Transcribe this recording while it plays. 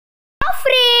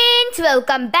friends,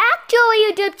 welcome back to our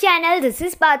YouTube channel. This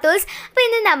is Victers. അപ്പോൾ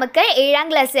ഇന്ന് നമുക്ക് 7ാം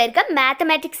ക്ലാസ്സുകാർക്ക്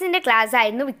മാത്തമാറ്റിക്സിൻ്റെ class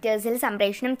ആയിരുന്നു വിക്ടേഴ്സിൽ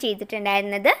സംപ്രേഷണം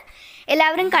ചെയ്തിട്ടുണ്ടായിരുന്നത്.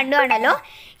 എല്ലാവരും കണ്ടുകാണല്ലോ.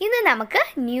 ഇന്ന് നമുക്ക്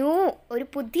ഒരു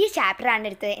പുതിയ ചാപ്റ്ററാണ്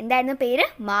എടുത്തത്. എന്തായിരുന്നു പേര്?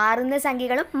 മാറുന്ന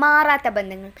സംഖ്യകളും മാറാത്ത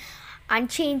ബന്ധങ്ങളും,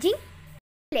 അൺചേഞ്ചിങ്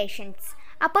റിലേഷൻസ്.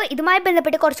 അപ്പോൾ ഇതുമായി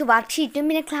ബന്ധപ്പെട്ട് കുറച്ച് വർക്ക്ഷീറ്റും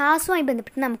പിന്നെ ക്ലാസ്സുമായി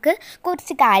ബന്ധപ്പെട്ട് നമുക്ക്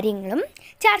കുറച്ച് കാര്യങ്ങളും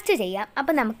ചർച്ച ചെയ്യാം.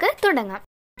 അപ്പോൾ നമുക്ക് തുടങ്ങാം.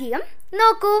 ആദ്യം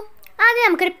നോക്കൂ, ആദ്യം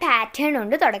നമുക്കൊരു പാറ്റേൺ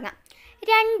കൊണ്ട് തുടങ്ങാം.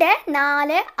 2,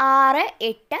 4, 6,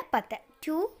 8, 10,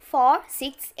 2, 4,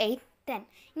 6, 8, 10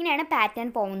 ഇങ്ങനെയാണ് പാറ്റേൺ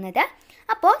പോകുന്നത്.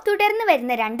 അപ്പോൾ തുടർന്ന്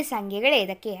വരുന്ന രണ്ട് സംഖ്യകൾ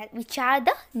ഏതൊക്കെയാണ്? Which are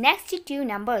the next 2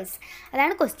 numbers?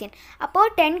 അതാണ് ക്വസ്റ്റ്യൻ. അപ്പോൾ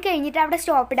 10 കഴിഞ്ഞിട്ട് അവിടെ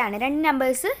സ്റ്റോപ്പിഡാണ്. 2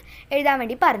 നമ്പേഴ്സ് എഴുതാൻ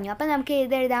വേണ്ടി പറഞ്ഞു. അപ്പോൾ നമുക്ക്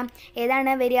എഴുതാം.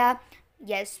 ഏതാണ് വരിക?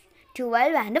 യെസ്,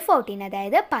 12 ആൻഡ് 14,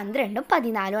 അതായത് 12ഉം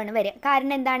 14ഉം ആണ് വരിക.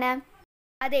 കാരണം എന്താണ്?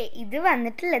 അതെ, ഇത്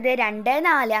വന്നിട്ടുള്ളത് 2,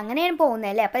 4 അങ്ങനെയാണ് പോകുന്നത്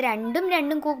അല്ലേ. അപ്പോൾ 2ഉം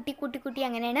 2ഉം കൂട്ടി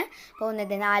അങ്ങനെയാണ്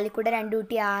പോകുന്നത്. 4 കൂടെ 2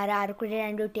 കൂട്ടി 6, 6 കൂടെ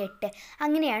 2 കൂട്ടി 8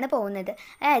 അങ്ങനെയാണ് പോകുന്നത്.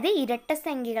 അതായത് ഇരട്ട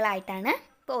സംഖ്യകളായിട്ടാണ്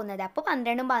പോകുന്നത്. അപ്പോൾ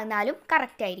 12ഉം 14ഉം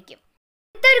കറക്റ്റ് ആയിരിക്കും.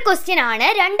 ഇതൊരു ക്വസ്റ്റ്യൻ ആണ്.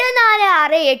 2, 4,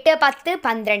 6, 8, 10,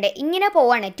 12 ഇങ്ങനെ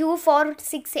പോവാണ്. 2, 4,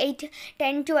 6, 8,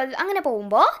 10, 12 അങ്ങനെ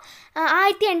പോകുമ്പോൾ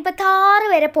 1086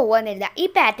 വരെ പോകുമെന്നില്ല. ഈ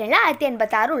പാറ്റേണിൽ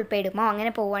 1086 ഉൾപ്പെടുമോ?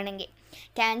 അങ്ങനെ പോവുകയാണെങ്കിൽ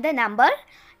can the number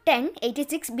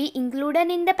 1086 be included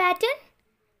in the pattern?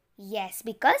 Yes,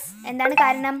 because എന്താണ്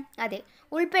കാരണം? അതെ,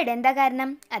 ഉൾപ്പെടും. എന്താ കാരണം?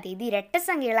 അതെ, ഇത് ഇരട്ട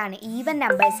സംഖ്യകളാണ്, ഈവൻ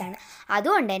നമ്പേഴ്സാണ്.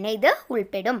 അതുകൊണ്ട് തന്നെ ഇത്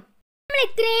ഉൾപ്പെടും. നമ്മൾ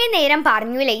ഇത്രയും നേരം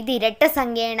പറഞ്ഞില്ലേ ഇത് ഇരട്ട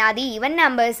സംഖ്യയാണ്, അത് ഈവൻ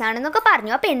നമ്പേഴ്സ് ആണെന്നൊക്കെ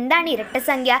പറഞ്ഞു. അപ്പോൾ എന്താണ് ഇരട്ട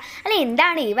സംഖ്യ? അല്ലെ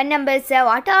എന്താണ് even numbers?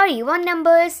 What are even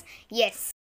numbers? Yes,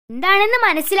 എന്താണെന്ന്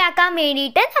മനസ്സിലാക്കാൻ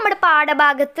വേണ്ടിയിട്ട് നമ്മുടെ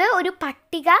പാഠഭാഗത്ത് ഒരു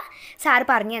പട്ടിക സാർ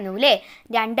പറഞ്ഞു തന്നു അല്ലേ.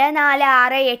 2, 4,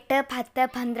 6, 8, 10,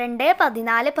 12,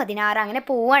 14, 16 അങ്ങനെ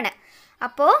പോവാണ്.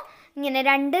 അപ്പോൾ ഇങ്ങനെ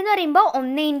 2 എന്ന് പറയുമ്പോൾ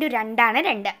 1 × 2 ആണ്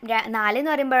 2. 4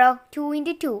 എന്ന് പറയുമ്പോഴോ 2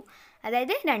 × 2,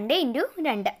 അതായത് 2 ×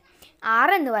 2.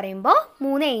 6 എന്ന് പറയുമ്പോൾ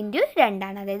 3 × 2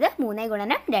 ആണ്, അതായത് 3 ×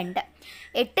 2.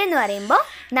 8 എന്ന് പറയുമ്പോൾ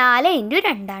 4 ×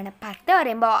 2 ആണ്. 10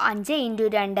 പറയുമ്പോൾ 5 ×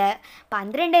 2.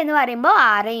 12 എന്ന് പറയുമ്പോൾ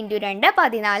 6 × 2.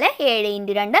 14 7 ×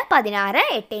 2. 16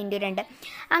 8 × 2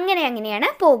 അങ്ങനെയാണ്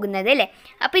പോകുന്നത് അല്ലേ.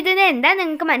 അപ്പോൾ ഇതിന് എന്താ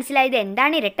നിങ്ങൾക്ക് മനസ്സിലായത്?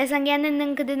 എന്താണ് ഇരട്ട സംഖ്യ എന്ന്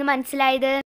നിങ്ങൾക്ക് ഇതിന്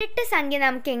മനസ്സിലായത്? ഇരട്ട സംഖ്യ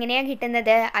നമുക്ക് എങ്ങനെയാണ്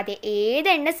കിട്ടുന്നത്? അതെ, ഏത്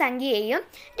സംഖ്യയെയും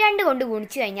 2 കൊണ്ട്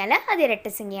ഗുണിച്ചു കഴിഞ്ഞാൽ അത് ഇരട്ട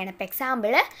സംഖ്യയാണ്. ഇപ്പോൾ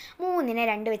എക്സാമ്പിൾ 3നെ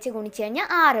 2 വെച്ച് ഗുണിച്ചു കഴിഞ്ഞാൽ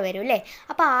 6 വരും അല്ലേ.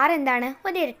 അപ്പോൾ 6 എന്താണ്?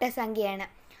 ഒരു ഇരട്ട സംഖ്യയാണ്.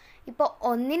 ഇപ്പോൾ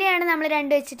 1നെയാണ് നമ്മൾ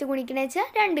 2 വെച്ചിട്ട് ഗുണിക്കണമെന്ന് വെച്ചാൽ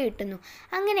 2 കിട്ടുന്നു.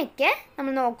 അങ്ങനെയൊക്കെ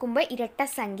നമ്മൾ നോക്കുമ്പോൾ ഇരട്ട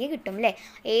സംഖ്യ കിട്ടും അല്ലേ.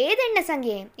 ഏത്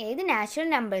സംഖ്യയും ഏത് നാച്ചുറൽ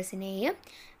നമ്പേഴ്സിനെയും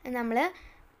നമ്മൾ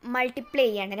മൾട്ടിപ്ലൈ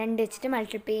ചെയ്യാണ്. 2 വെച്ചിട്ട്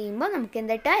മൾട്ടിപ്ലൈ ചെയ്യുമ്പോൾ നമുക്ക്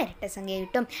എന്താ ഇരട്ട സംഖ്യ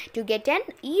കിട്ടും. To get an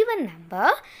even number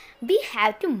we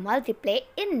have to multiply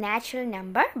A natural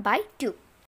number by 2.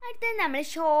 അടുത്തത് നമ്മൾ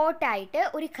ഷോർട്ടായിട്ട്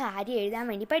ഒരു കാര്യം എഴുതാൻ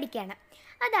വേണ്ടി പഠിക്കുകയാണ്.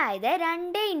 അതായത്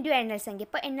 2 × എണ്ണൽ സംഖ്യ.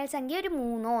 ഇപ്പോൾ എണ്ണൽ സംഖ്യ ഒരു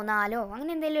 3ഓ 4ഓ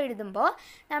അങ്ങനെ എന്തെങ്കിലും എഴുതുമ്പോൾ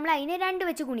നമ്മൾ അതിനെ 2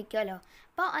 വെച്ച് ഗുണിക്കുമല്ലോ.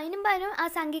 അപ്പോൾ അതിനും പകരം ആ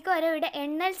സംഖ്യക്ക് വരെ ഇവിടെ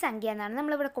എണ്ണൽ സംഖ്യ എന്നാണ്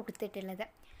നമ്മളിവിടെ കൊടുത്തിട്ടുള്ളത്.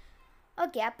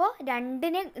 ഓക്കെ, അപ്പോൾ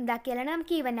 2നെ ഇതാക്കിയാലാണ്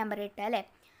നമുക്ക് ഈവൻ നമ്പർ കിട്ടുക അല്ലേ.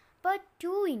 അപ്പോൾ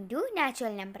 2 ×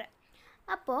 നാച്ചുറൽ നമ്പർ.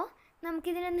 അപ്പോൾ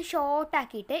നമുക്കിതിനൊന്ന്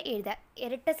ഷോർട്ടാക്കിയിട്ട് എഴുതാം.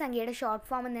 ഇരട്ട സംഖ്യയുടെ ഷോർട്ട്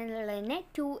ഫോം എന്നുള്ളതിനെ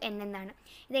 2n എന്നാണ്.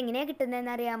 ഇതെങ്ങനെയാണ്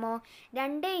കിട്ടുന്നതെന്ന് അറിയാമോ?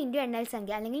 2 × എണ്ണൽ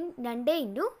സംഖ്യ അല്ലെങ്കിൽ 2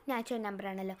 × നാച്ചുറൽ നമ്പർ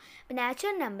ആണല്ലോ. അപ്പോൾ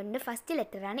നാച്ചുറൽ നമ്പറിൻ്റെ ഫസ്റ്റ്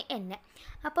ലെറ്ററാണ് n.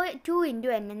 അപ്പോൾ 2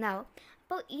 × n എന്നാവും.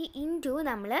 അപ്പോൾ ഈ ഇൻറ്റു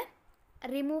നമ്മൾ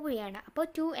റിമൂവ് ചെയ്യണം. അപ്പോൾ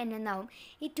 2n എന്നാവും.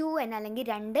 ഈ 2n അല്ലെങ്കിൽ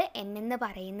 2n എന്ന്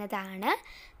പറയുന്നതാണ്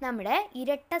നമ്മുടെ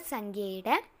ഇരട്ട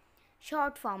സംഖ്യയുടെ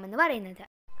ഷോർട്ട് ഫോം എന്ന് പറയുന്നത്.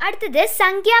 അടുത്തത്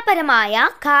സംഖ്യാപരമായ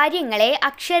കാര്യങ്ങളെ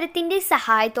അക്ഷരത്തിൻ്റെ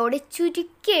സഹായത്തോടെ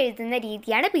ചുരുക്കി എഴുതുന്ന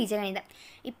രീതിയാണ് ബീജഗണിതം.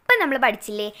 ഇപ്പം നമ്മൾ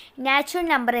പഠിച്ചില്ലേ നാച്ചുറൽ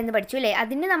നമ്പർ എന്ന് പഠിച്ചു അല്ലേ.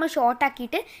 അതിന് നമ്മൾ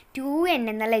ഷോർട്ടാക്കിയിട്ട് 2n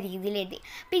എന്നുള്ള രീതിയിൽ എഴുതി.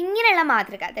 അപ്പോൾ ഇങ്ങനെയുള്ള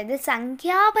മാതൃക, അതായത്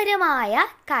സംഖ്യാപരമായ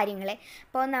കാര്യങ്ങളെ,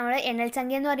 ഇപ്പോൾ നമ്മൾ എണ്ണൽ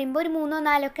സംഖ്യ എന്ന് പറയുമ്പോൾ ഒരു 3ഓ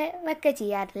 4ഓ ഒക്കെ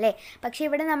ചെയ്യാറില്ലേ. പക്ഷേ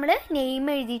ഇവിടെ നമ്മൾ നെയിം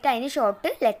എഴുതിയിട്ട് അതിന്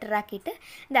ഷോർട്ട് ലെറ്റർ ആക്കിയിട്ട്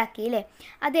ഇതാക്കിയില്ലേ.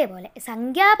 അതേപോലെ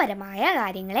സംഖ്യാപരമായ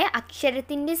കാര്യങ്ങളെ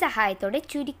അക്ഷരത്തിൻ്റെ സഹായത്തോടെ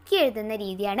ചുരുക്കി എഴുതുന്ന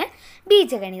രീതിയാണ്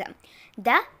ബീജഗണിതം. The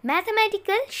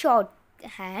mathematical short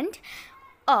hand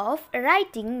of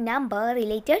writing number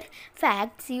related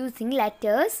facts using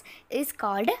letters is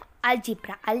called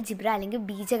algebra. അല്ലെങ്കിൽ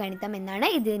ബീജഗണിതം എന്നാണ്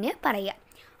ഇതിന് പറയുക.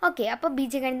 ഓക്കെ, അപ്പോൾ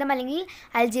ബീജഗണിതം അല്ലെങ്കിൽ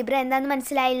അൽജിബ്ര എന്താണെന്ന്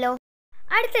മനസ്സിലായല്ലോ.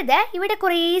 അടുത്തത് ഇവിടെ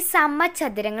കുറേ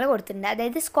സമചതുരങ്ങൾ കൊടുത്തിട്ടുണ്ട്,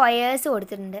 അതായത് സ്ക്വയേഴ്സ്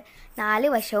കൊടുത്തിട്ടുണ്ട്.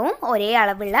 4 വശവും ഒരേ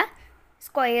അളവുള്ള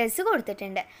സ്ക്വയേഴ്സ്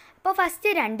കൊടുത്തിട്ടുണ്ട്. അപ്പോൾ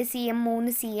first 2 cm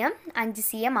 3 cm 5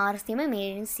 cm 6 cm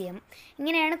 7 cm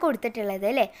ഇങ്ങനെയാണ് കൊടുത്തിട്ടുള്ളത്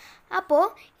അല്ലേ. അപ്പോൾ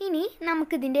ഇനി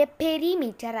നമുക്കിതിൻ്റെ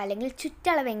പെരിമീറ്റർ അല്ലെങ്കിൽ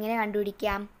ചുറ്റളവ് എങ്ങനെ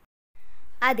കണ്ടുപിടിക്കാം?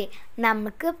 അതെ,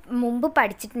 നമുക്ക് മുമ്പ്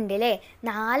പഠിച്ചിട്ടുണ്ടല്ലേ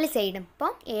 4 സൈഡും.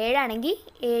 ഇപ്പം 7 ആണെങ്കിൽ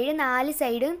 7 4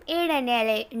 സൈഡും 7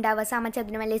 തന്നെയല്ലേ ഉണ്ടാവുക,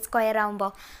 സമചതുരമല്ലേ സ്ക്വയർ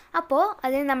ആകുമ്പോൾ. അപ്പോൾ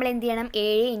അതിന് നമ്മൾ എന്ത് ചെയ്യണം,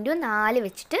 7 × 4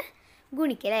 വെച്ചിട്ട്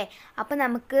ഗുണിക്കല്ലേ. അപ്പോൾ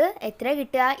നമുക്ക് എത്ര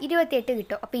കിട്ടുക, 28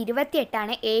 കിട്ടും. അപ്പോൾ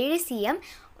 28 7 cm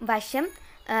വശം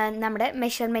നമ്മുടെ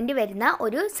മെഷർമെൻറ്റ് വരുന്ന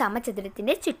ഒരു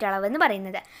സമചതുരത്തിൻ്റെ ചുറ്റളവ് എന്ന്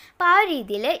പറയുന്നത്. അപ്പോൾ ആ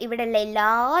രീതിയിൽ ഇവിടെയുള്ള എല്ലാ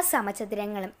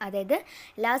സമചതുരങ്ങളും, അതായത്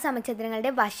എല്ലാ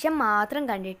സമചതുരങ്ങളുടെ വശം മാത്രം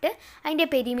കണ്ടിട്ട് അതിൻ്റെ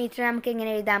പെരിമീറ്റർ നമുക്ക്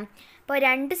എങ്ങനെ എഴുതാം. ഇപ്പോൾ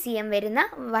 2 cm വരുന്ന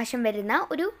വശം വരുന്ന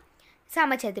ഒരു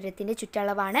സമചതുരത്തിൻ്റെ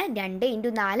ചുറ്റളവാണ് 2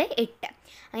 × 4 8.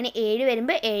 അങ്ങനെ 7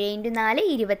 വരുമ്പോൾ 7 × 4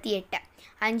 28,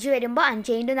 5 വരുമ്പോൾ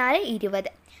 5 × 4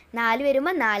 20, 4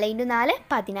 വരുമ്പോൾ 4 × 4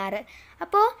 16.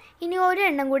 അപ്പോൾ ഇനി ഒരു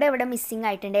എണ്ണം കൂടെ ഇവിടെ മിസ്സിങ്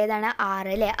ആയിട്ടുണ്ട്, ഏതാണ് 6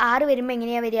 അല്ലേ. 6 വരുമ്പോൾ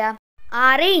എങ്ങനെയാണ് വരിക,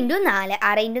 6 × 4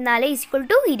 6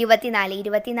 × 4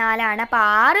 = 24 അപ്പോൾ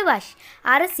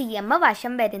 6 cm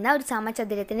വശം വരുന്ന ഒരു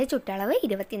സമചതുരത്തിൻ്റെ ചുറ്റളവ്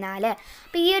 24.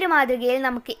 അപ്പോൾ ഈ ഒരു മാതൃകയിൽ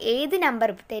നമുക്ക് ഏത്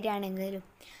നമ്പർ തരികയാണെങ്കിലും,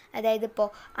 അതായത് ഇപ്പോൾ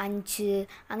 5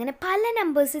 അങ്ങനെ പല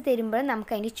നമ്പേഴ്സ് തരുമ്പോഴും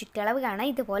നമുക്ക് അതിൻ്റെ ചുറ്റളവ് കാണാൻ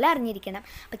ഇതുപോലെ അറിഞ്ഞിരിക്കണം.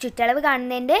 അപ്പോൾ ചുറ്റളവ്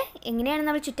കാണുന്നതിൻ്റെ എങ്ങനെയാണ്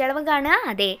നമ്മൾ ചുറ്റളവ് കാണുക,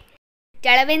 അതെ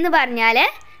ചുറ്റളവ് എന്ന് പറഞ്ഞാൽ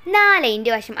 4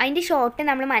 വശം, അതിൻ്റെ ഷോർട്ട്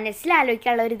നമ്മൾ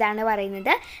മനസ്സിലാലോചിക്കാനുള്ള ഒരു ഇതാണ്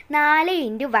പറയുന്നത്.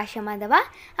 4 വശം, അഥവാ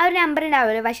ആ ഒരു നമ്പർ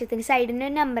ഉണ്ടാവുമല്ലോ, വശത്തിന് സൈഡിന്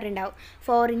ഒരു നമ്പർ ഉണ്ടാവും,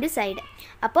 4 സൈഡ്.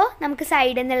 അപ്പോൾ നമുക്ക്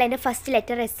സൈഡ് എന്നുള്ളതിൻ്റെ ഫസ്റ്റ്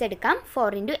ലെറ്റർ S എടുക്കാം,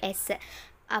 4 S.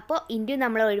 അപ്പോൾ ഇൻറ്റു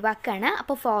നമ്മൾ ഒഴിവാക്കുകയാണ്,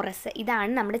 അപ്പോൾ 4S.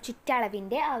 ഇതാണ് നമ്മുടെ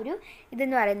ചുറ്റളവിൻ്റെ ആ ഒരു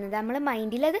ഇതെന്ന് പറയുന്നത്. നമ്മൾ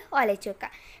മൈൻഡിൽ അത് ഒലച്ച്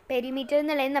വെക്കാം. പെരിമീറ്റർ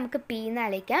എന്നുള്ളതിന് നമുക്ക് P എന്ന്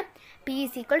ആലോചിക്കാം. P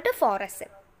 = 4S.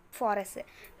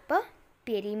 അപ്പോൾ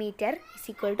പെരിമീറ്റർ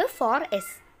 = 4S.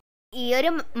 ഈ ഒരു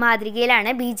മാതൃകയിലാണ്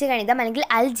ബീജഗണിതം അല്ലെങ്കിൽ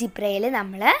അൽജിബ്രയിൽ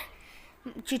നമ്മൾ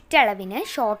ചുറ്റളവിനെ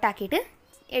ഷോർട്ടാക്കിയിട്ട്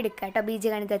എടുക്കുക കേട്ടോ,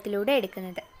 ബീജഗണിതത്തിലൂടെ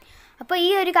എടുക്കുന്നത്. അപ്പോൾ ഈ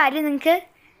ഒരു കാര്യം നിങ്ങൾക്ക്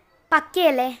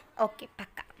പക്കയല്ലേ? ഓക്കെ,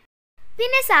 പക്ക.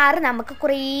 പിന്നെ സാറ് നമുക്ക്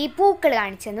കുറേ പൂക്കൾ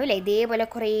കാണിച്ചു തന്നു അല്ലേ, ഇതേപോലെ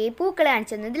കുറേ പൂക്കൾ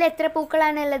കാണിച്ചു തന്നു. ഇതിൽ എത്ര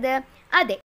പൂക്കളാണുള്ളത്?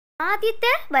 അതെ,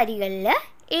 ആദ്യത്തെ വരികളിൽ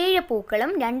 7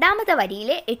 പൂക്കളും രണ്ടാമത്തെ വരിയിൽ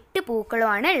 8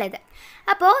 പൂക്കളുമാണ് ഉള്ളത്.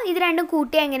 അപ്പോൾ ഇത് രണ്ടും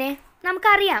കൂട്ടിയാൽ എങ്ങനെ,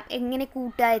 നമുക്കറിയാം എങ്ങനെ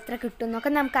കൂട്ടുക, എത്ര കിട്ടും എന്നൊക്കെ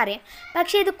നമുക്കറിയാം.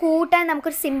 പക്ഷേ ഇത് കൂട്ടാൻ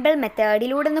നമുക്കൊരു സിമ്പിൾ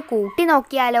മെത്തേഡിലൂടെ ഒന്ന് കൂട്ടി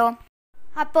നോക്കിയാലോ.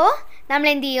 അപ്പോൾ നമ്മൾ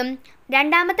എന്ത് ചെയ്യും,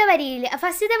 രണ്ടാമത്തെ വരിയിൽ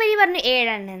ഫസ്റ്റത്തെ വരി പറഞ്ഞു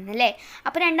 7 അല്ലേ,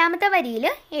 അപ്പോൾ രണ്ടാമത്തെ വരിയിൽ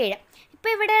 7.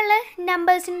 ഇപ്പോൾ ഇവിടെയുള്ള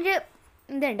നമ്പേഴ്സിൻ്റെ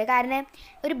ഇതുണ്ട്, കാരണം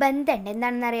ഒരു ബന്ധമുണ്ട്.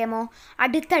 എന്താണെന്ന് അറിയാമോ,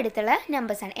 അടുത്തടുത്തുള്ള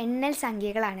നമ്പേഴ്സാണ്, എണ്ണൽ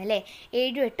സംഖ്യകളാണ് അല്ലേ.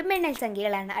 7ഉം 8ഉം എണ്ണൽ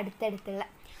സംഖ്യകളാണ് അടുത്തടുത്തുള്ള.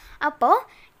 അപ്പോൾ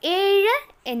 7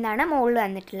 എന്നാണ് മുകളിൽ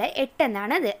വന്നിട്ടുള്ളത്, 8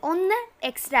 എന്നാണ് അത്, 1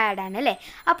 എക്സ്ട്രാ ആഡാണ് അല്ലേ.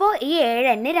 അപ്പോൾ ഈ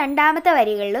 7 രണ്ടാമത്തെ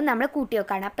വരികളിലും നമ്മൾ കൂട്ടി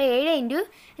വെക്കുകയാണ്. അപ്പോൾ 7 ×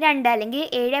 2 അല്ലെങ്കിൽ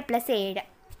 7 + 7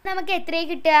 നമുക്ക് എത്രയാണ്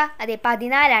കിട്ടുക? അതെ,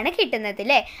 14 കിട്ടുന്നത്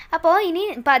അല്ലേ. അപ്പോൾ ഇനി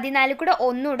 14 കൂടെ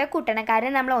ഒന്നുകൂടെ കൂട്ടണം,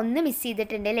 കാരണം നമ്മൾ 1 മിസ്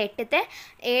ചെയ്തിട്ടുണ്ട് അല്ലേ. 8ത്തെ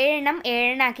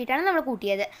 7 ആക്കിയിട്ടാണ് നമ്മൾ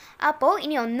കൂട്ടിയത്. അപ്പോൾ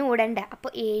ഇനി ഒന്നുകൂടെ ഉണ്ട്. അപ്പോൾ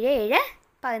 7 7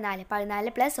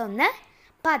 14 + 1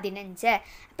 15.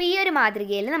 അപ്പോൾ ഈ ഒരു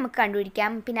മാതൃകയിൽ നമുക്ക്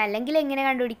കണ്ടുപിടിക്കാം. പിന്നെ അല്ലെങ്കിൽ എങ്ങനെ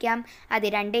കണ്ടുപിടിക്കാം? അതെ,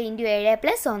 2 × 7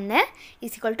 + 1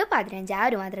 = 15. ആ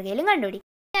ഒരു മാതൃകയിലും കണ്ടുപിടിക്കാം.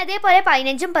 അതേപോലെ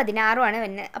 15ഉം 16ഉം ആണ്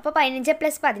വരുന്നത്. അപ്പോൾ 15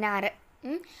 + 16,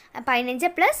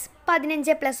 15 +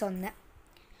 15 + 1.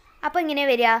 അപ്പോൾ ഇങ്ങനെ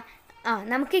വരിക,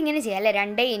 നമുക്കിങ്ങനെ ചെയ്യാം അല്ലേ,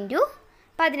 2 ×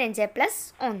 15 +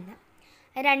 1,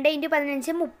 2 ×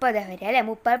 15 30 വരിക അല്ലേ,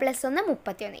 30 + 1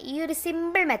 31. ഈ ഒരു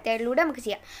സിമ്പിൾ മെത്തേഡിലൂടെ നമുക്ക്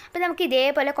ചെയ്യാം. അപ്പോൾ നമുക്ക്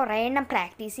ഇതേപോലെ കുറേ എണ്ണം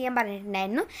പ്രാക്ടീസ് ചെയ്യാൻ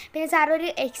പറഞ്ഞിട്ടുണ്ടായിരുന്നു. പിന്നെ സാർ ഒരു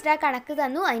എക്സ്ട്രാ കണക്ക്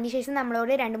തന്നു, അതിന് ശേഷം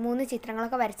നമ്മളോട് 2-3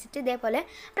 ചിത്രങ്ങളൊക്കെ വരച്ചിട്ട് ഇതേപോലെ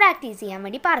പ്രാക്ടീസ് ചെയ്യാൻ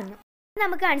വേണ്ടി പറഞ്ഞു.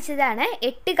 നമുക്ക് കാണിച്ചതാണ്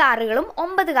 8 കാറുകളും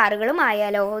 9 കാറുകളും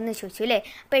ആയാലോ എന്ന് ചോദിച്ചു അല്ലേ.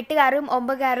 അപ്പോൾ 8 കാറും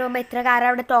 9 കാറും ആകുമ്പോൾ എത്ര കാറാണ്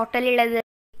അവിടെ ടോട്ടൽ ഉള്ളത്?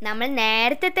 നമ്മൾ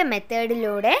നേരത്തെ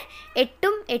മെത്തേഡിലൂടെ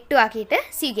 8ഉം 8ഉം ആക്കിയിട്ട്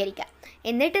സ്വീകരിക്കാം.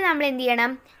 എന്നിട്ട് നമ്മൾ എന്ത്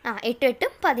ചെയ്യണം, 8 8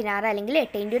 16, അല്ലെങ്കിൽ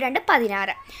 8 × 2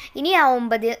 16. ഇനി ആ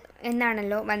 9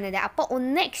 എന്നാണല്ലോ വന്നത്, അപ്പോൾ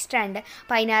 1 എക്സ്ട്രാ ഉണ്ട്,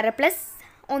 16 +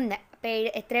 1 അപ്പോൾ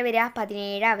എത്ര വരിക?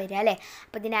 17 വരിക അല്ലേ.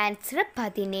 അപ്പോൾ ഇതിൻ്റെ ആൻസർ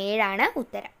 17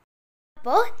 ഉത്തരം.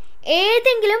 അപ്പോൾ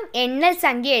ഏതെങ്കിലും എണ്ണൽ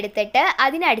സംഖ്യ എടുത്തിട്ട്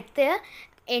അതിനടുത്ത്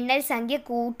എണ്ണൽ സംഖ്യ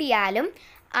കൂട്ടിയാലും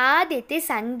ആദ്യത്തെ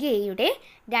സംഖ്യയുടെ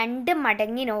 2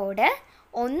 മടങ്ങിനോട്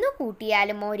 1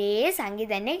 കൂട്ടിയാലും ഒരേ സംഖ്യ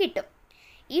തന്നെ കിട്ടും.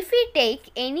 If we take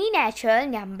any natural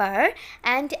number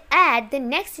and add the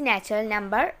next natural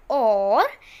number, or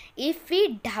if we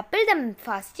double the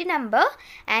first number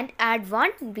and add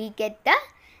 1, we get the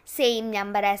same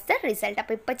number as the result.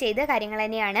 അപ്പോൾ ഇപ്പോൾ ചെയ്ത കാര്യങ്ങൾ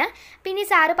തന്നെയാണ്. പിന്നെ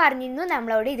സാറ് പറഞ്ഞിരുന്നു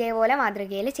നമ്മളോട് ഇതേപോലെ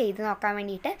മാതൃകയിൽ ചെയ്ത് നോക്കാൻ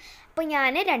വേണ്ടിയിട്ട്. അപ്പോൾ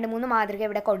ഞാൻ 2-3 മാതൃക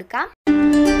ഇവിടെ കൊടുക്കാം.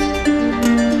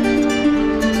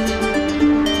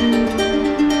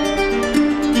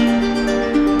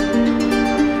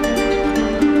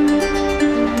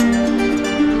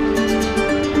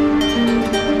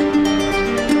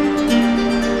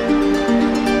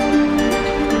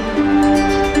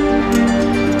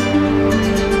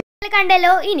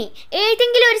 കണ്ടല്ലോ. ഇനി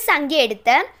ഏതെങ്കിലും ഒരു സംഖ്യ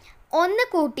എടുത്ത് 1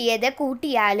 കൂട്ടിയത്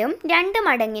കൂട്ടിയാലും 2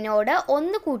 മടങ്ങിനോട്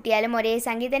 1 കൂട്ടിയാലും ഒരേ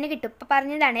സംഖ്യ തന്നെ കിട്ടും. ഇപ്പോൾ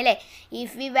പറഞ്ഞതാണ് അല്ലേ.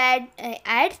 If we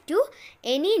add to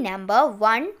any number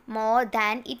 1 more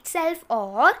than it self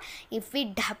or if we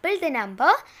double the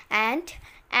number and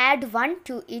add 1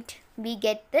 to it we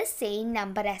get the same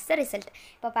number as A result.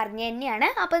 ഇപ്പോൾ പറഞ്ഞു തന്നെയാണ്.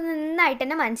 അപ്പോൾ നന്നായിട്ട്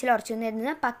തന്നെ മനസ്സിലുറച്ചു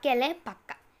തരുന്നത് പക്കയല്ലേ പക്ക.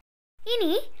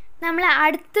 ഇനി നമ്മൾ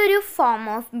അടുത്തൊരു ഫോം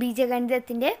ഓഫ്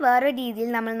ബീജഗണിതത്തിൻ്റെ വേറൊരു രീതിയിൽ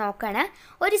നമ്മൾ നോക്കുകയാണ്.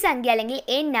 ഒരു സംഖ്യ അല്ലെങ്കിൽ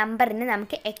എ നമ്പറിന്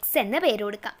നമുക്ക് എക്സ് എന്ന് പേര്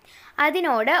കൊടുക്കാം.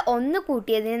 അതിനോട് 1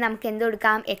 കൂട്ടിയതിന് നമുക്ക് എന്ത്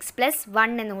കൊടുക്കാം?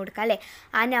 x+1 എന്ന് കൊടുക്കാം അല്ലേ.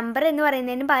 ആ നമ്പർ എന്ന്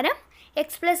പറയുന്നതിന് പകരം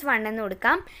x+1 എന്ന്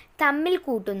കൊടുക്കാം. തമ്മിൽ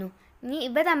കൂട്ടുന്നു. ഇനി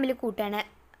ഇവ തമ്മിൽ കൂട്ടാണ്.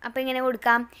 അപ്പോൾ ഇങ്ങനെ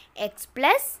കൊടുക്കാം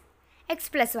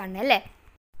x+1 അല്ലേ.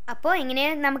 അപ്പോൾ ഇങ്ങനെ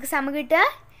നമുക്ക് സമ കിട്ടുക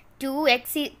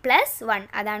 2x+1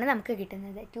 അതാണ് നമുക്ക്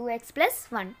കിട്ടുന്നത്.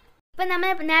 2x+1. ഇപ്പം നമ്മൾ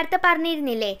നേരത്തെ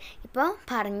പറഞ്ഞിരുന്നില്ലേ, ഇപ്പോൾ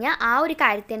പറഞ്ഞ ആ ഒരു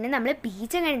കാര്യത്തിന് നമ്മൾ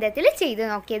ബീജഗണിതത്തിൽ ചെയ്ത്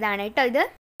നോക്കിയതാണ് കേട്ടോ. ഇത്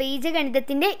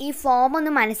ബീജഗണിതത്തിൻ്റെ ഈ ഫോം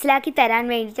ഒന്ന് മനസ്സിലാക്കി തരാൻ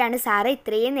വേണ്ടിയിട്ടാണ് സാറ്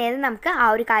ഇത്രയും നേരം നമുക്ക് ആ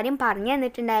ഒരു കാര്യം പറഞ്ഞു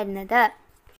തന്നിട്ടുണ്ടായിരുന്നത്.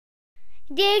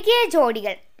 രേഖീയ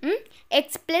ജോഡികൾ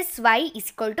x+y =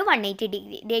 180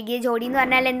 ഡിഗ്രി. രേഖീയ ജോഡി എന്ന്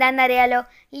പറഞ്ഞാൽ എന്താണെന്ന് അറിയാലോ,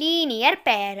 ലീനിയർ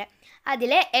പെയർ.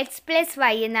 അതിൽ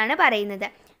x+y എന്നാണ് പറയുന്നത്.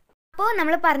 അപ്പോൾ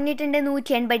നമ്മൾ പറഞ്ഞിട്ടുണ്ട്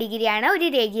 180 ഡിഗ്രിയാണ് ഒരു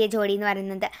രേഖീയ ജോഡി എന്ന്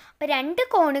പറയുന്നത്. അപ്പോൾ 2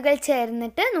 കോണുകൾ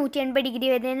ചേർന്നിട്ട് 180 ഡിഗ്രി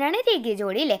വരുന്നതിനാണ് രേഖീയ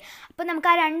ജോഡി അല്ലേ. അപ്പോൾ നമുക്ക്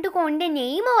ആ 2 കോണിൻ്റെ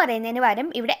നെയിം പറയുന്നതിന് പകരം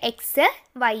ഇവിടെ x,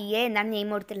 y എന്നാണ്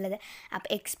നെയിം കൊടുത്തിട്ടുള്ളത്. അപ്പോൾ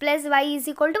x+y =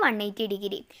 180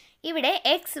 ഡിഗ്രി. ഇവിടെ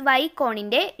x, y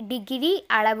കോണിൻ്റെ ഡിഗ്രി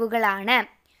അളവുകളാണ്.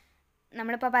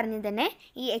 നമ്മളിപ്പോൾ പറഞ്ഞത് തന്നെ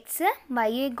ഈ x,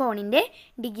 y കോണിൻ്റെ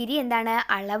ഡിഗ്രി എന്താണ്?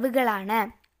 അളവുകളാണ്.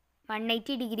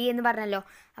 180 ഡിഗ്രി എന്ന് പറഞ്ഞല്ലോ.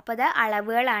 അപ്പോൾ അത്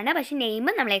അളവുകളാണ്. പക്ഷേ നെയിം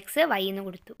നമ്മൾ x, y എന്ന്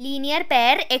കൊടുത്തു. Linear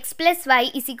pair x+y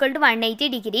 = 180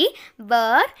 degree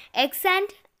where x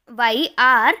and y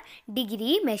R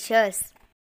degree measures.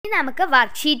 ഇനി നമുക്ക്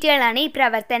വർക്ക്ഷീറ്റുകളാണ്. ഈ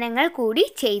പ്രവർത്തനങ്ങൾ കൂടി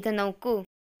ചെയ്ത് നോക്കൂ.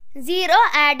 0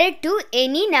 added to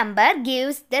any number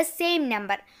gives the same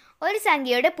number. ഒരു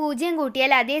സംഖ്യയോട് 0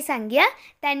 കൂട്ടിയാൽ അതേ സംഖ്യ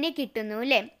തന്നെ കിട്ടുന്നു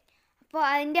അല്ലേ. അപ്പോൾ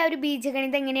അതിൻ്റെ ഒരു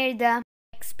ബീജഗണിതം എങ്ങനെ എഴുതുക?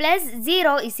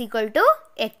 x+0 =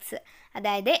 x.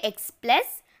 അതായത് x+0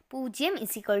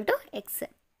 = x.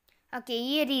 ഓക്കെ,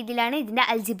 ഈ ഒരു രീതിയിലാണ് ഇതിൻ്റെ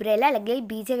അൽജിബ്രയിൽ അല്ലെങ്കിൽ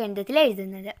ബീജഗണിതത്തിൽ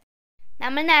എഴുതുന്നത്.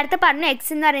 നമ്മൾ നേരത്തെ പറഞ്ഞു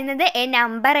എക്സ് എന്ന് പറയുന്നത് എ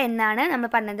നമ്പർ എന്നാണ് നമ്മൾ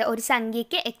പറഞ്ഞത്. ഒരു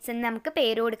സംഖ്യയ്ക്ക് എക്സ് എന്ന് നമുക്ക്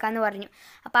പേര് കൊടുക്കാമെന്ന് പറഞ്ഞു.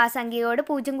 അപ്പോൾ ആ സംഖ്യയോട്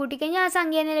 0 കൂട്ടിക്കഴിഞ്ഞാൽ ആ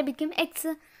സംഖ്യ തന്നെ ലഭിക്കും,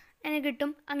 എക്സ് എന്ന്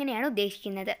കിട്ടും. അങ്ങനെയാണ്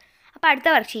ഉദ്ദേശിക്കുന്നത്. അപ്പോൾ അടുത്ത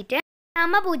വർക്ക്ഷീറ്റ്,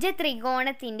 സമഭുജ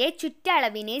ത്രികോണത്തിൻ്റെ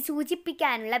ചുറ്റളവിനെ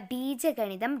സൂചിപ്പിക്കാനുള്ള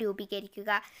ബീജഗണിതം രൂപീകരിക്കുക.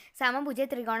 സമഭുജ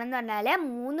ത്രികോണം എന്ന് പറഞ്ഞാൽ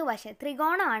 3 വശം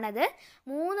ത്രികോണമാണത്.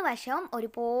 3 വശവും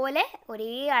ഒരുപോലെ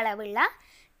ഒരേ അളവുള്ള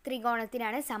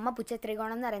ത്രികോണത്തിനാണ് സമഭുജ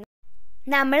ത്രികോണം എന്ന് പറയുന്നത്.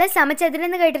 നമ്മൾ സമചതുരം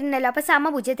എന്ന് കേട്ടിട്ടുണ്ടല്ലോ. അപ്പോൾ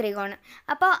സമഭുജ ത്രികോണം.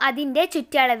 അപ്പോൾ അതിൻ്റെ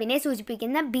ചുറ്റളവിനെ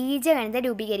സൂചിപ്പിക്കുന്ന ബീജഗണിതം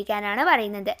രൂപീകരിക്കാനാണ്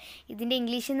പറയുന്നത്. ഇതിൻ്റെ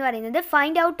ഇംഗ്ലീഷ് എന്ന് പറയുന്നത്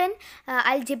find out an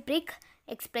algebraic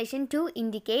expression to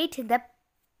indicate the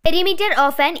perimeter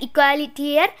of an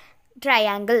ഇക്വാലിറ്റിയർ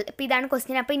triangle. ഇപ്പോൾ ഇതാണ്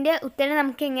ക്വസ്റ്റ്യൻ. അപ്പോൾ ഇതിൻ്റെ ഉത്തരം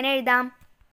നമുക്ക് എങ്ങനെ എഴുതാം?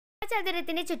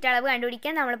 ചതുരത്തിൻ്റെ ചുറ്റളവ്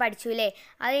കണ്ടുപിടിക്കാൻ നമ്മൾ പഠിച്ചു അല്ലേ.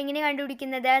 അത് എങ്ങനെ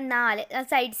കണ്ടുപിടിക്കുന്നത്? 4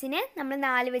 സൈഡ്സിനെ നമ്മൾ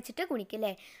 4 വെച്ചിട്ട്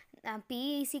ഗുണിക്കില്ലേ. P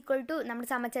 = നമ്മുടെ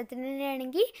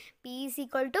സമചതുരത്തിനാണെങ്കിൽ P =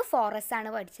 4s ആണ്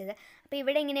പഠിച്ചത്. അപ്പോൾ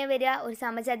ഇവിടെ എങ്ങനെയാണ് വരിക? ഒരു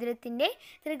സമചതുരത്തിൻ്റെ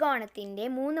ത്രികോണത്തിൻ്റെ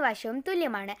 3 വശവും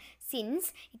തുല്യമാണ്.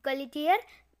 Since ഇക്വാലിറ്റിയർ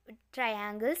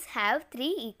triangles have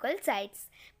 3 equal sides.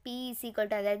 P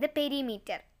 = അതായത്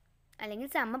പെരിമീറ്റർ അല്ലെങ്കിൽ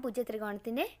സമഭുജ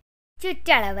ത്രികോണത്തിൻ്റെ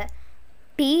ചുറ്റളവ്.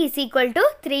 P =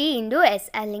 3 × s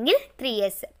അല്ലെങ്കിൽ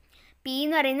 3s. P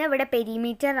എന്ന് പറയുന്നത് ഇവിടെ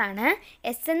പെരിമീറ്റർ ആണ്.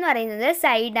 S എന്ന് പറയുന്നത്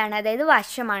സൈഡാണ്, അതായത്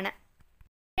വശമാണ്.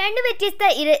 2 വ്യത്യസ്ത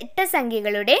ഇരട്ട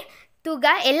സംഖ്യകളുടെ തുക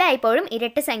എല്ലായ്പ്പോഴും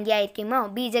ഇരട്ട സംഖ്യ ആയിരിക്കുമോ?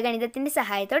 ബീജഗണിതത്തിൻ്റെ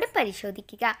സഹായത്തോടെ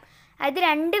പരിശോധിക്കുക. അതായത്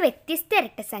 2 വ്യത്യസ്ത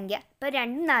ഇരട്ട സംഖ്യ, ഇപ്പോൾ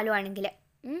 2ഉം 4ഉം ആണെങ്കിൽ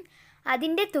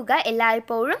അതിൻ്റെ തുക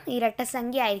എല്ലായ്പ്പോഴും ഇരട്ട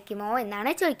സംഖ്യ ആയിരിക്കുമോ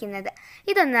എന്നാണ് ചോദിക്കുന്നത്.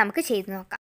 ഇതൊന്ന് നമുക്ക് ചെയ്തു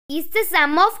നോക്കാം. Is the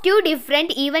sum of 2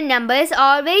 different even numbers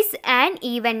always an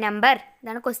even number?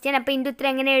 ഇതാണ് ക്വസ്റ്റ്യൻ. അപ്പോൾ ഇതിൻ്റെ ഉത്തരം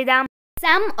എങ്ങനെ എഴുതാം?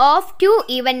 Some of 2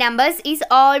 even numbers is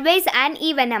always an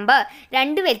even number.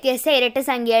 2 വ്യത്യസ്ത ഇരട്ട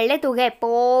സംഖ്യകളുടെ തുക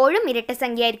എപ്പോഴും ഇരട്ട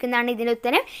സംഖ്യ ആയിരിക്കും എന്നാണ് ഇതിൻ്റെ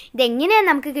ഉത്തരം. ഇതെങ്ങനെയാണ്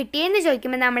നമുക്ക് കിട്ടിയെന്ന്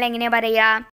ചോദിക്കുമ്പോൾ നമ്മൾ എങ്ങനെയാണ് പറയുക?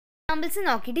 എക്സാമ്പിൾസ്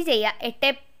നോക്കിയിട്ട് ചെയ്യുക.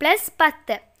 8 +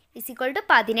 10 =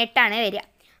 18 വരിക.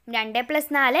 2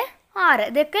 + 4 6.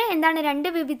 ഇതൊക്കെ എന്താണ്?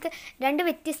 2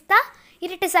 വ്യത്യസ്ത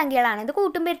ഇരട്ട സംഖ്യകളാണ്. ഇത്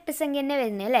കൂട്ടുമ്പോൾ ഇരട്ട സംഖ്യ തന്നെ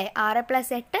വരുന്നത് അല്ലേ. 6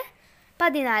 + 8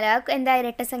 14. എന്താ?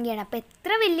 ഇരട്ട സംഖ്യയാണ്. അപ്പോൾ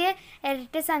എത്ര വലിയ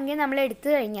ഇരട്ട സംഖ്യ നമ്മൾ എടുത്തു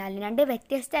കഴിഞ്ഞാൽ 2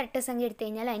 വ്യത്യസ്ത ഇരട്ട സംഖ്യ എടുത്തു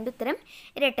കഴിഞ്ഞാൽ അതിൻ്റെ ഉത്തരം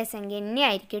ഇരട്ട സംഖ്യ തന്നെ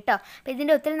ആയിരിക്കും കേട്ടോ. അപ്പോൾ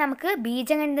ഇതിൻ്റെ ഉത്തരം നമുക്ക്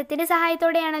ബീജഗണിതത്തിൻ്റെ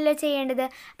സഹായത്തോടെയാണല്ലോ ചെയ്യേണ്ടത്.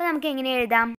 അപ്പോൾ നമുക്ക് എങ്ങനെ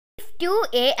എഴുതാം? If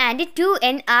 2a and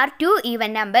 2n are 2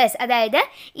 even numbers. അതായത്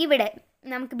ഇവിടെ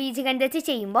നമുക്ക് ബീജഗണിതത്തിൽ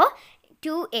ചെയ്യുമ്പോൾ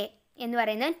 2a എന്ന്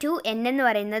പറയുന്നത് 2n എന്ന്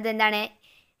പറയുന്നത് എന്താണ്?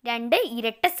 2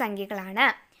 ഇരട്ട സംഖ്യകളാണ്.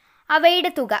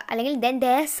 അവയുടെ തുക അല്ലെങ്കിൽ ദെൻ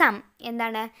ദെയർ സം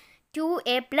എന്താണ്?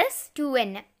 2a +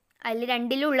 2n. അതിൽ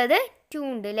രണ്ടിലുള്ളത് 2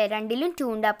 ഉണ്ട് അല്ലേ? രണ്ടിലും 2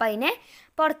 ഉണ്ട്. അപ്പോൾ അതിനെ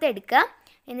പുറത്തെടുക്കുക.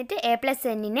 എന്നിട്ട് a +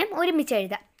 n ഒരുമിച്ച്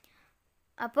എഴുതാം.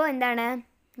 അപ്പോൾ എന്താണ്?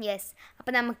 യെസ്.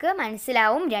 അപ്പോൾ നമുക്ക്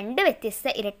മനസ്സിലാവും 2 വ്യത്യസ്ത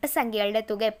ഇരട്ട സംഖ്യകളുടെ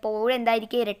തുക എപ്പോഴും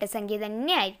എന്തായിരിക്കും? ഇരട്ട സംഖ്യ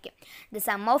തന്നെ ആയിരിക്കും. The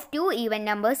sum of 2 even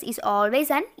numbers is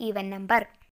always an even number.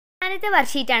 ആദ്യത്തെ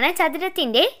വർക്ക്ഷീറ്റാണ്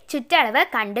ചതുരത്തിൻ്റെ ചുറ്റളവ്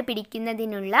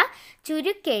കണ്ടുപിടിക്കുന്നതിനുള്ള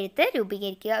ചുരുക്കെഴുത്ത്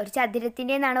രൂപീകരിക്കുക. ഒരു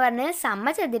ചതുരത്തിൻ്റെ എന്നാണ് പറഞ്ഞത്,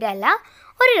 സമചതുരമല്ല,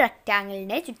 ഒരു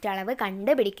റെക്റ്റാങ്കിളിൻ്റെ ചുറ്റളവ്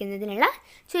കണ്ടുപിടിക്കുന്നതിനുള്ള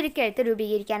ചുരുക്കെഴുത്ത്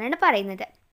രൂപീകരിക്കാനാണ് പറയുന്നത്.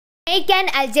 Make an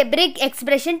അൽജബ്രിക്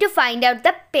expression to find out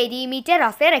the perimeter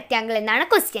of A rectangle എന്നാണ്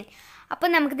ക്വസ്റ്റ്യൻ. അപ്പോൾ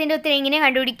നമുക്ക് ഇതിൻ്റെ ഉത്തരം എങ്ങനെ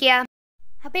കണ്ടുപിടിക്കുക?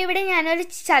 അപ്പോൾ ഇവിടെ ഞാനൊരു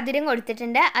ചതുരം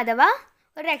കൊടുത്തിട്ടുണ്ട്, അഥവാ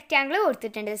ഒരു റെക്റ്റാങ്കിൾ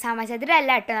കൊടുത്തിട്ടുണ്ട്. സമചതുരം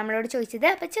അല്ല കേട്ടോ നമ്മളോട് ചോദിച്ചത്.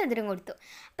 അപ്പോൾ ചതുരം കൊടുത്തു.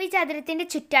 അപ്പോൾ ഈ ചതുരത്തിൻ്റെ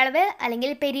ചുറ്റളവ്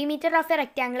അല്ലെങ്കിൽ പെരിമീറ്റർ ഓഫ് എ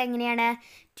റെക്റ്റാങ്കിൾ എങ്ങനെയാണ്?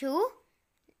 2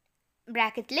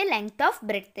 ബ്രാക്കറ്റിൽ ലെങ്ത് ഓഫ്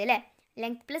ബ്രെഡ്ത്ത് അല്ലേ?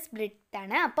 ലെങ്ത് പ്ലസ് ബ്രെഡ്ത്ത്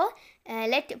ആണ്. അപ്പോൾ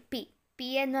ലെറ്റ് പി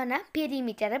എന്ന് പറഞ്ഞാൽ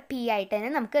പെരിമീറ്റർ പി ആയിട്ട്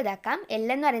തന്നെ നമുക്ക് ഇതാക്കാം. എൽ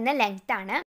എന്ന് പറയുന്നത് ലെങ്ത്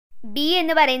ആണ്. ബി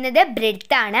എന്ന് പറയുന്നത്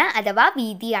ബ്രെഡ്ത്ത് ആണ് അഥവാ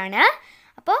വീതിയാണ്.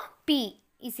 അപ്പോൾ പി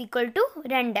 = 2.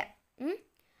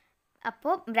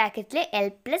 അപ്പോൾ ബ്രാക്കറ്റിൽ L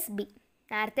 + B.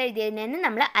 നേരത്തെ എഴുതിയതിന്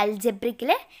നമ്മൾ അൽജബ്രിക്കിൽ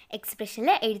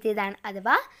എക്സ്പ്രഷനിൽ എഴുതിയതാണ്,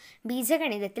 അഥവാ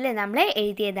ബീജഗണിതത്തിൽ നമ്മൾ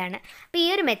എഴുതിയതാണ്. അപ്പോൾ ഈ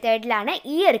ഒരു മെത്തേഡിലാണ്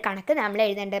ഈ ഒരു കണക്ക് നമ്മൾ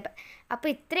എഴുതേണ്ടത്. അപ്പോൾ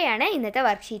ഇത്രയാണ് ഇന്നത്തെ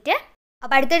വർക്ക്ഷീറ്റ്.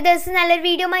 അപ്പോൾ അടുത്തൊരു ദിവസം നല്ലൊരു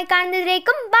വീഡിയോ ആയി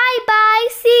കാണുന്നതിലേക്കും ബൈ ബൈ,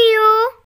 സീ യു.